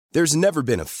There's never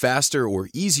been a faster or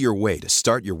easier way to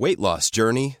start your weight loss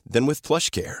journey than with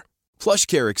PlushCare.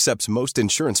 PlushCare accepts most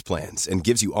insurance plans and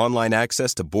gives you online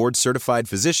access to board-certified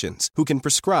physicians who can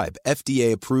prescribe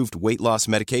FDA-approved weight loss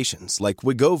medications like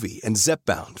Wegovy and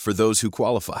Zepbound for those who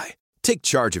qualify. Take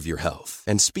charge of your health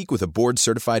and speak with a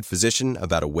board-certified physician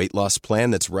about a weight loss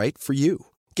plan that's right for you.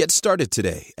 Get started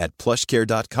today at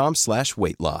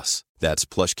plushcare.com/weight-loss. That's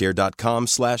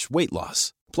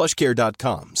plushcare.com/weight-loss.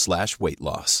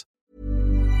 plushcare.com/weight-loss.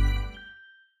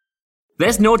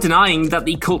 There's no denying that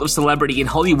the cult of celebrity in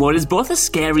Hollywood is both a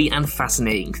scary and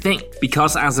fascinating thing,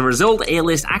 because as a result,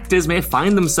 A-list actors may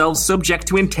find themselves subject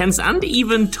to intense and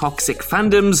even toxic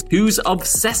fandoms whose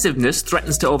obsessiveness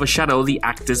threatens to overshadow the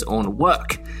actor's own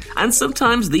work. And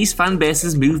sometimes these fan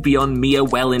bases move beyond mere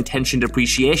well-intentioned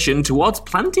appreciation towards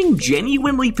planting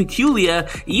genuinely peculiar,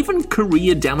 even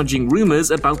career-damaging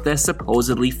rumours about their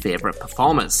supposedly favourite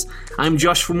performers. I'm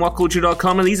Josh from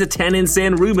WhatCulture.com, and these are 10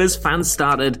 insane rumours fans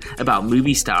started about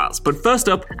movie stars. But first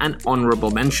up, an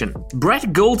honourable mention.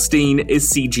 Brett Goldstein is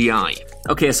CGI.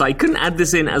 Okay, so I couldn't add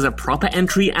this in as a proper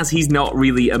entry as he's not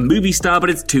really a movie star, but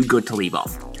it's too good to leave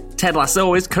off. Ted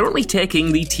Lasso is currently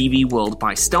taking the TV world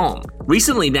by storm,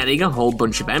 recently netting a whole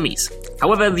bunch of Emmys.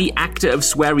 However, the actor of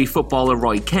sweary footballer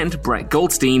Roy Kent, Brett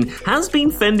Goldstein, has been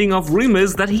fending off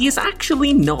rumours that he is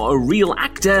actually not a real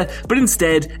actor, but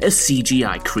instead a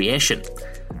CGI creation.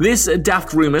 This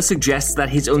daft rumour suggests that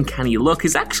his uncanny look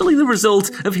is actually the result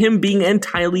of him being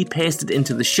entirely pasted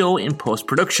into the show in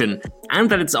post-production, and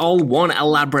that it's all one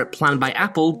elaborate plan by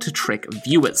Apple to trick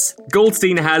viewers.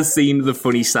 Goldstein has seen the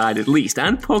funny side at least,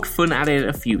 and poked fun at it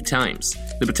a few times.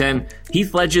 Number 10.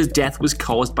 Heath Ledger's death was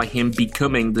caused by him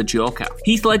becoming the Joker.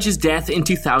 Heath Ledger's death in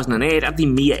 2008 at the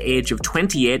mere age of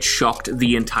 28 shocked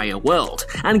the entire world,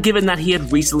 and given that he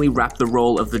had recently wrapped the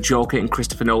role of the Joker in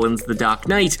Christopher Nolan's The Dark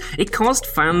Knight, it caused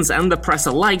fans and the press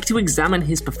alike to examine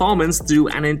his performance through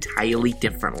an entirely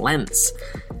different lens.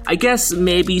 I guess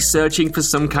maybe searching for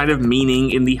some kind of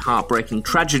meaning in the heartbreaking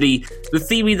tragedy, the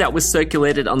theory that was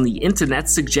circulated on the internet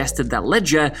suggested that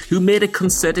Ledger, who made a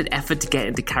concerted effort to get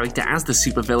into character as the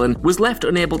supervillain, was left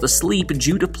unable to sleep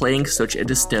due to playing such a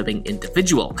disturbing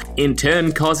individual, in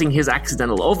turn causing his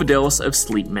accidental overdose of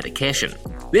sleep medication.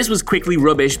 This was quickly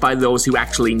rubbished by those who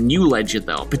actually knew Ledger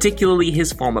though, particularly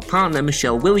his former partner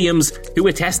Michelle Williams, who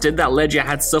attested that Ledger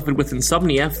had suffered with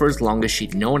insomnia for as long as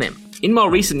she'd known him. In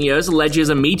more recent years, Ledger's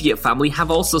immediate family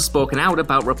have also spoken out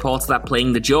about reports that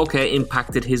playing the Joker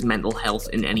impacted his mental health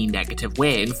in any negative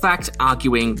way, in fact,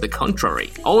 arguing the contrary.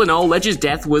 All in all, Ledger's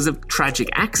death was a tragic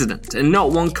accident, and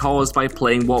not one caused by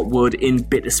playing what would, in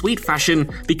bittersweet fashion,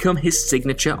 become his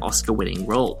signature Oscar-winning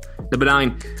role. Number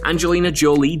 9. Angelina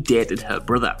Jolie dated her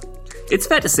brother. It's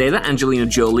fair to say that Angelina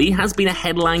Jolie has been a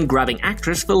headline-grabbing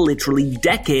actress for literally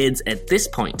decades at this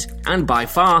point, and by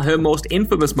far her most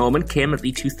infamous moment came at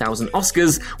the 2000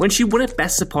 Oscars when she won a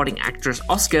Best Supporting Actress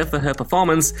Oscar for her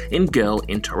performance in Girl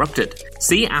Interrupted.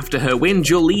 See, after her win,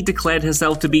 Jolie declared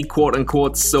herself to be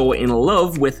quote-unquote so in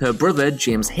love with her brother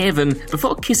James Haven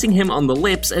before kissing him on the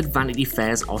lips at Vanity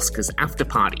Fair's Oscars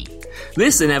after-party.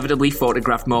 This inevitably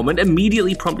photographed moment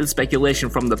immediately prompted speculation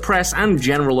from the press and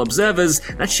general observers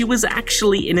that she was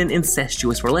actually in an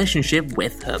incestuous relationship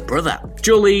with her brother.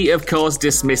 Jolie, of course,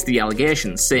 dismissed the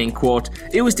allegations, saying, quote,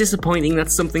 "It was disappointing that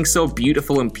something so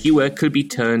beautiful and pure could be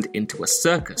turned into a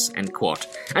circus," end quote.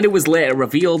 And it was later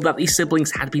revealed that the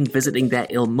siblings had been visiting their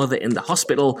ill mother in the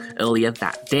hospital earlier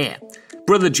that day.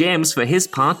 Brother James, for his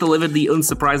part, delivered the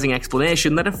unsurprising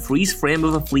explanation that a freeze frame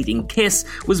of a fleeting kiss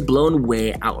was blown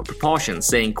way out of proportion,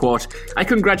 saying, quote, "I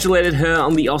congratulated her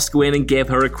on the Oscar win and gave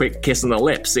her a quick kiss on the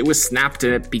lips. It was snapped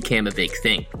and it became a big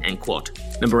thing," end quote.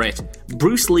 Number 8.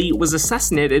 Bruce Lee was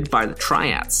assassinated by the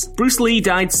Triads. Bruce Lee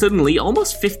died suddenly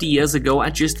almost 50 years ago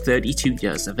at just 32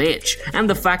 years of age, and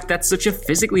the fact that such a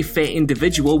physically fit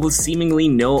individual with seemingly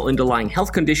no underlying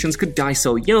health conditions could die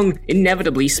so young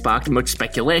inevitably sparked much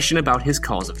speculation about his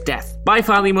cause of death. By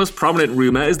far the most prominent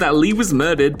rumor is that Lee was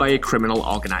murdered by a criminal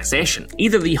organization,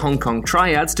 either the Hong Kong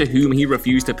Triads to whom he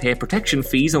refused to pay protection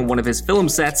fees on one of his film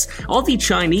sets, or the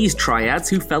Chinese Triads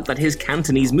who felt that his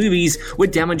Cantonese movies were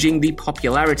damaging the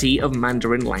popularity of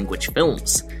Mandarin language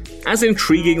films. As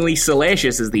intriguingly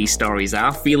salacious as these stories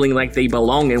are, feeling like they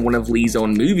belong in one of Lee's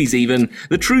own movies even,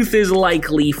 the truth is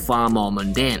likely far more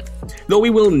mundane. Though we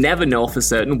will never know for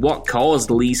certain what caused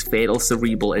Lee's fatal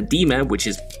cerebral edema, which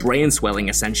is brain swelling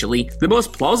essentially, the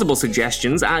most plausible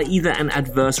suggestions are either an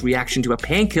adverse reaction to a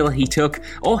painkiller he took,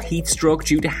 or heat stroke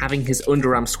due to having his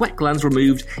underarm sweat glands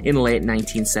removed in late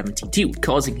 1972,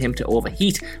 causing him to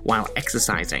overheat while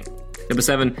exercising. Number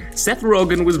 7. Seth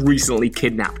Rogen was recently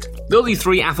kidnapped. Though the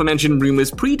three aforementioned rumours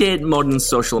predate modern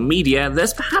social media,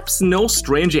 there's perhaps no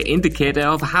stranger indicator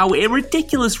of how a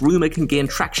ridiculous rumour can gain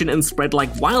traction and spread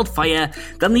like wildfire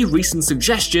than the recent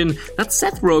suggestion that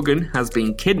Seth Rogen has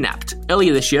been kidnapped.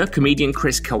 Earlier this year, comedian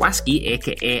Chris Kowalski,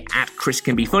 aka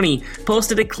 @ChrisCanBeFunny,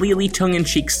 posted a clearly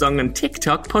tongue-in-cheek song on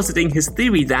TikTok positing his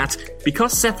theory that,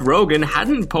 because Seth Rogen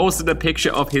hadn't posted a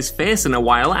picture of his face in a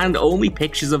while and only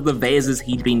pictures of the vases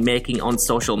he'd been making on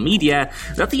social media,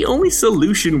 that the only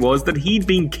solution was that he'd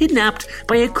been kidnapped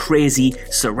by a crazy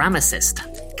ceramicist.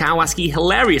 Kowalski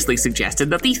hilariously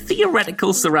suggested that the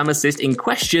theoretical ceramicist in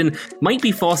question might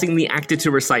be forcing the actor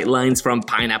to recite lines from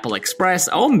Pineapple Express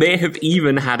or may have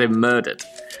even had him murdered.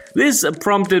 This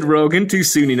prompted Rogen to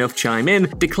soon enough chime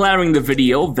in, declaring the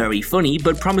video very funny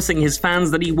but promising his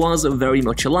fans that he was very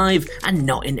much alive and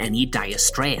not in any dire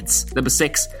straits. Number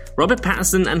 6. Robert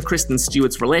Pattinson and Kristen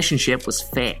Stewart's relationship was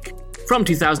fake. From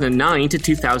 2009 to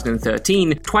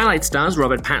 2013, Twilight stars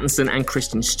Robert Pattinson and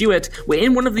Kristen Stewart were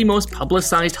in one of the most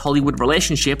publicized Hollywood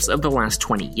relationships of the last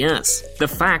 20 years. The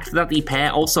fact that the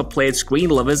pair also played screen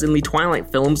lovers in the Twilight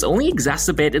films only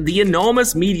exacerbated the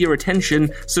enormous media attention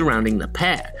surrounding the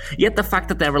pair. Yet the fact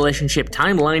that their relationship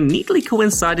timeline neatly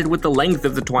coincided with the length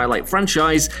of the Twilight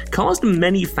franchise caused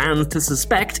many fans to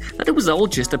suspect that it was all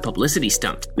just a publicity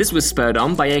stunt. This was spurred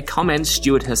on by a comment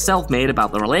Stewart herself made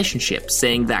about the relationship,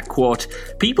 saying that, quote,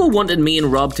 "People wanted me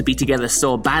and Rob to be together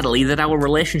so badly that our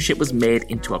relationship was made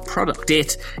into a product.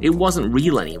 It wasn't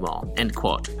real anymore," end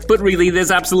quote. But really,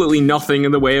 there's absolutely nothing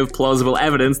in the way of plausible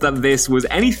evidence that this was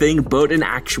anything but an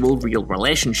actual real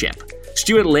relationship.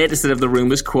 Stewart later said of the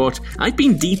rumours, quote, "I've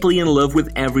been deeply in love with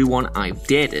everyone I've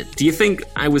dated. Do you think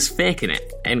I was faking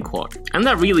it?" End quote. And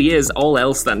that really is all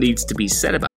else that needs to be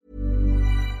said about it.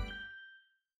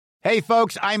 Hey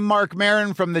folks, I'm Mark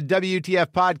Maron from the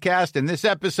WTF Podcast, and this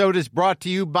episode is brought to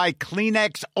you by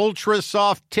Kleenex Ultra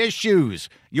Soft Tissues,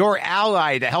 your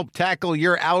ally to help tackle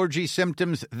your allergy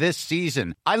symptoms this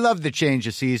season. I love the change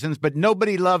of seasons, but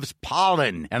nobody loves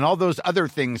pollen and all those other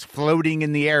things floating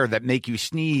in the air that make you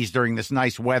sneeze during this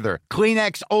nice weather.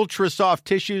 Kleenex Ultra Soft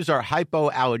Tissues are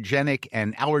hypoallergenic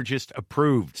and allergist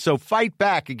approved, so fight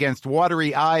back against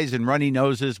watery eyes and runny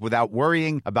noses without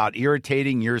worrying about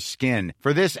irritating your skin.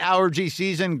 For this allergy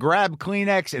season, grab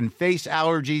Kleenex and face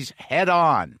allergies head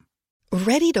on.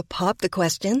 Ready to pop the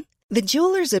question? The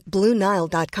jewelers at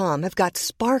BlueNile.com have got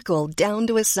sparkle down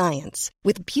to a science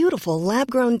with beautiful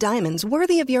lab-grown diamonds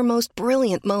worthy of your most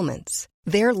brilliant moments.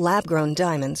 Their lab-grown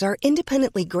diamonds are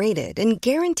independently graded and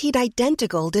guaranteed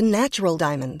identical to natural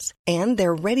diamonds, and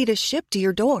they're ready to ship to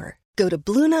your door. Go to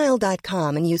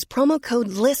BlueNile.com and use promo code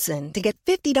LISTEN to get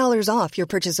 $50 off your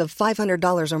purchase of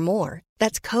 $500 or more.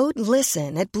 That's code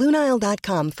LISTEN at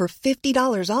BlueNile.com for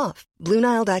 $50 off.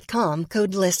 BlueNile.com,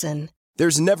 code LISTEN.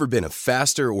 There's never been a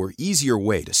faster or easier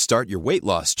way to start your weight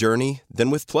loss journey than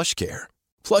with PlushCare.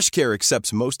 PlushCare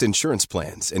accepts most insurance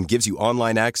plans and gives you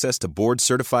online access to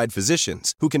board-certified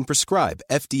physicians who can prescribe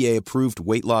FDA-approved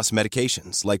weight loss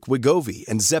medications like Wegovy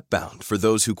and Zepbound for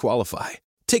those who qualify.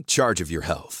 Take charge of your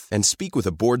health and speak with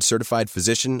a board-certified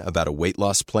physician about a weight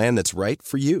loss plan that's right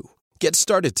for you. Get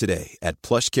started today at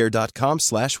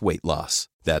plushcare.com/weight loss.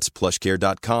 That's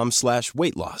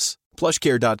plushcare.com/weight loss.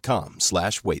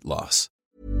 plushcare.com/weight loss.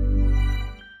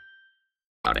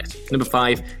 Number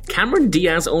 5. Cameron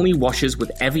Diaz only washes with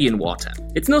Evian water.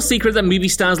 It's no secret that movie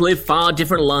stars live far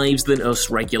different lives than us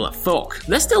regular folk.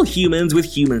 They're still humans with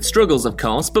human struggles, of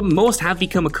course, but most have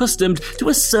become accustomed to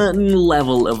a certain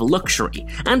level of luxury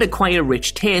and acquire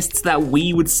rich tastes that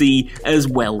we would see as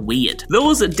well weird.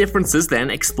 Those differences then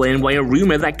explain why a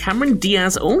rumor that Cameron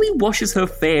Diaz only washes her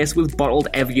face with bottled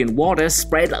Evian water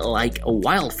spread like a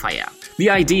wildfire. The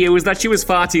idea was that she was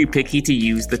far too picky to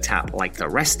use the tap like the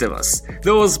rest of us.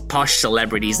 Those posh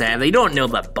celebrities there, they don't know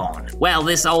they're born. Well,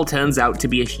 this all turns out to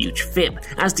be a huge fib,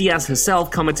 as Diaz herself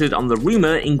commented on the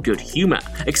rumor in good humor,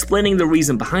 explaining the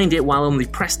reason behind it while on the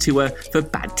press tour for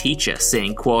Bad Teacher,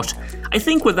 saying, quote, "I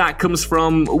think where that comes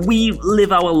from, we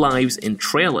live our lives in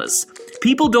trailers.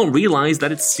 People don't realize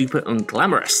that it's super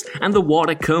unglamorous, and the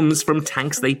water comes from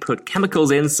tanks they put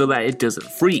chemicals in so that it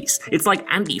doesn't freeze. It's like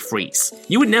antifreeze.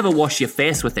 You would never wash your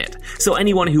face with it, so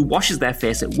anyone who washes their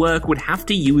face at work would have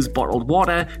to use bottled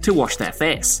water to wash their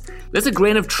face. There's a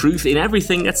grain of truth in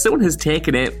everything that someone has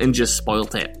taken it and just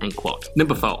spoilt it," end quote.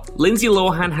 Number 4. Lindsay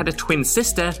Lohan had a twin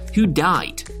sister who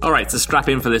died. Alright, so strap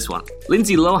in for this one.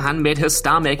 Lindsay Lohan made her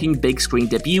star-making big screen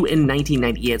debut in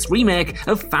 1998's remake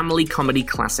of family comedy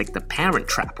classic The Parents, Parent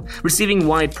Trap, receiving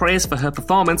wide praise for her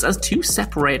performance as two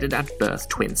separated at birth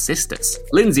twin sisters.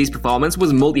 Lindsay's performance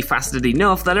was multifaceted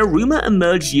enough that a rumour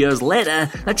emerged years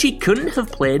later that she couldn't have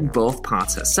played both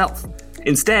parts herself.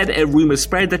 Instead, a rumour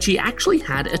spread that she actually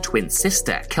had a twin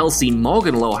sister, Kelsey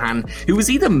Morgan Lohan, who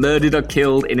was either murdered or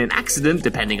killed in an accident,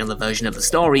 depending on the version of the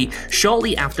story,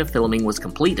 shortly after filming was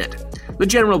completed. The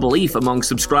general belief among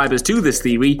subscribers to this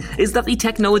theory is that the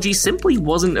technology simply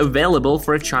wasn't available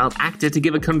for a child actor to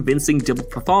give a convincing double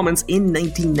performance in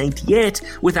 1998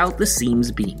 without the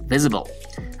seams being visible.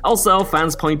 Also,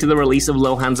 fans point to the release of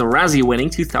Lohan's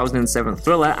Razzie-winning 2007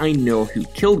 thriller I Know Who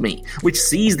Killed Me, which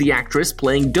sees the actress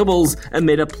playing doubles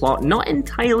amid a plot not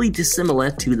entirely dissimilar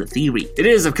to the theory. It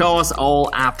is, of course, all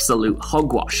absolute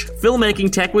hogwash.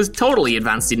 Filmmaking tech was totally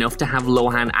advanced enough to have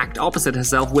Lohan act opposite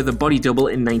herself with a body double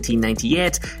in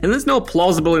 1998, and there's no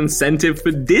plausible incentive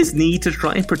for Disney to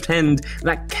try and pretend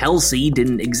that Kelsey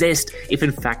didn't exist if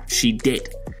in fact she did.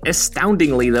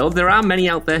 Astoundingly, though, there are many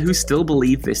out there who still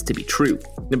believe this to be true.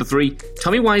 Number 3,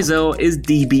 Tommy Wiseau is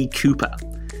D.B. Cooper.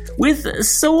 With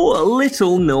so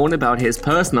little known about his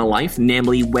personal life,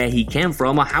 namely where he came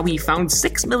from or how he found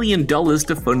 $6 million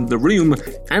to fund The Room,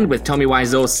 and with Tommy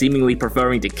Wiseau seemingly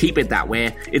preferring to keep it that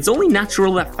way, it's only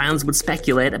natural that fans would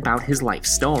speculate about his life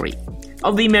story.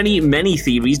 Of the many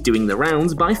theories doing the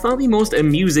rounds, by far the most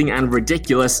amusing and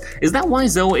ridiculous is that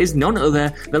Wiseau is none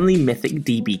other than the mythic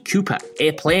D.B. Cooper,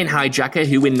 a plane hijacker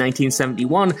who in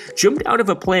 1971 jumped out of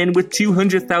a plane with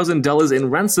 $200,000 in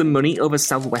ransom money over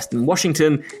southwestern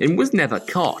Washington and was never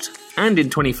caught. And in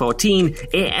 2014,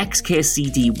 a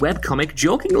XKCD webcomic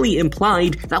jokingly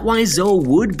implied that Wiseau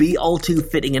would be all too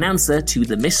fitting an answer to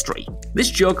the mystery.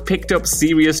 This joke picked up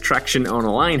serious traction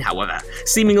online, however,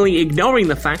 seemingly ignoring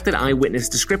the fact that eyewitness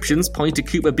descriptions point to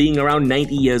Cooper being around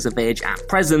 90 years of age at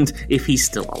present, if he's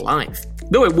still alive.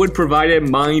 Though it would provide a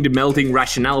mind-melting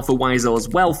rationale for Wiseau's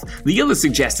wealth, the other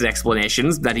suggested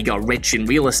explanations, that he got rich in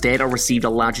real estate or received a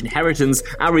large inheritance,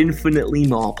 are infinitely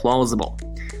more plausible.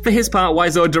 For his part,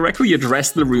 Wiseau directly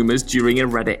addressed the rumours during a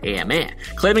Reddit AMA,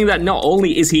 claiming that not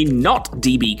only is he not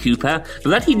D.B. Cooper, but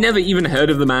that he'd never even heard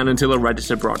of the man until a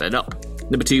Redditor brought it up.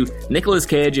 Number 2, Nicolas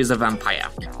Cage is a vampire.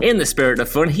 In the spirit of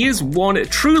fun, here's one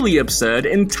truly absurd,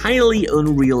 entirely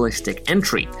unrealistic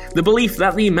entry. The belief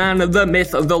that the man, the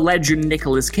myth, the legend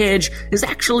Nicolas Cage is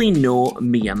actually no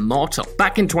mere mortal.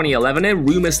 Back in 2011, a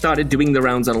rumour started doing the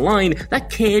rounds online that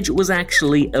Cage was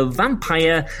actually a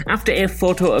vampire after a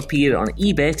photo appeared on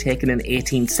eBay taken in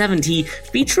 1870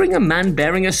 featuring a man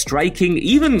bearing a striking,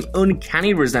 even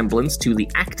uncanny resemblance to the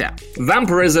actor.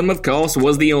 Vampirism, of course,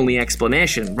 was the only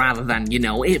explanation, rather than,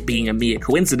 it being a mere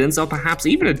coincidence or perhaps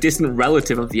even a distant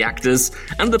relative of the actor's,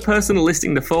 and the person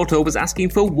listing the photo was asking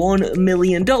for $1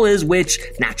 million, which,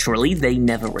 naturally, they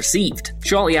never received.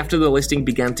 Shortly after the listing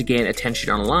began to gain attention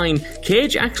online,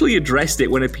 Cage actually addressed it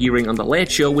when appearing on The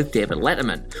Late Show with David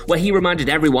Letterman, where he reminded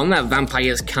everyone that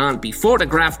vampires can't be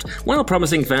photographed, while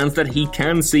promising fans that he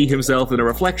can see himself in a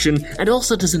reflection and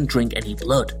also doesn't drink any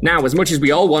blood. Now, as much as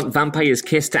we all want Vampire's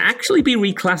Kiss to actually be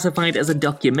reclassified as a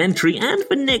documentary and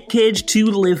for Nick Cage to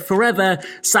live forever,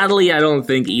 sadly I don't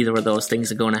think either of those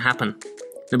things are going to happen.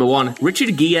 Number 1,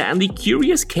 Richard Gere and the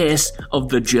curious case of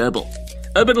the gerbil.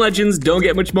 Urban legends don't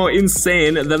get much more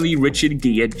insane than the Richard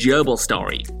Gere gerbil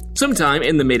story. Sometime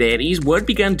in the mid-80s, word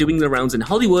began doing the rounds in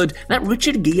Hollywood that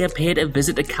Richard Gere paid a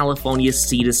visit to California's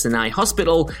Cedars-Sinai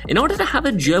Hospital in order to have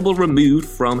a gerbil removed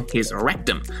from his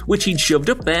rectum, which he'd shoved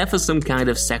up there for some kind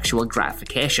of sexual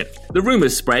gratification. The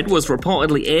rumours spread was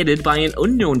reportedly aided by an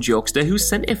unknown jokester who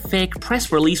sent a fake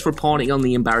press release reporting on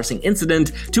the embarrassing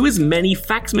incident to as many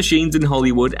fax machines in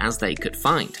Hollywood as they could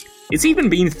find. It's even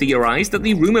been theorized that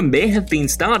the rumor may have been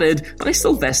started by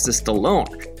Sylvester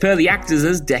Stallone, per the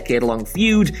actors' decade-long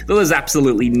feud, though there's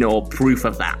absolutely no proof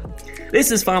of that.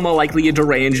 This is far more likely a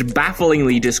deranged,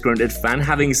 bafflingly disgruntled fan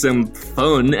having some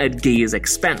fun at Gere's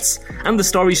expense, and the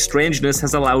story's strangeness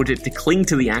has allowed it to cling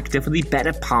to the actor for the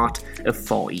better part of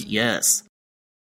 40 years.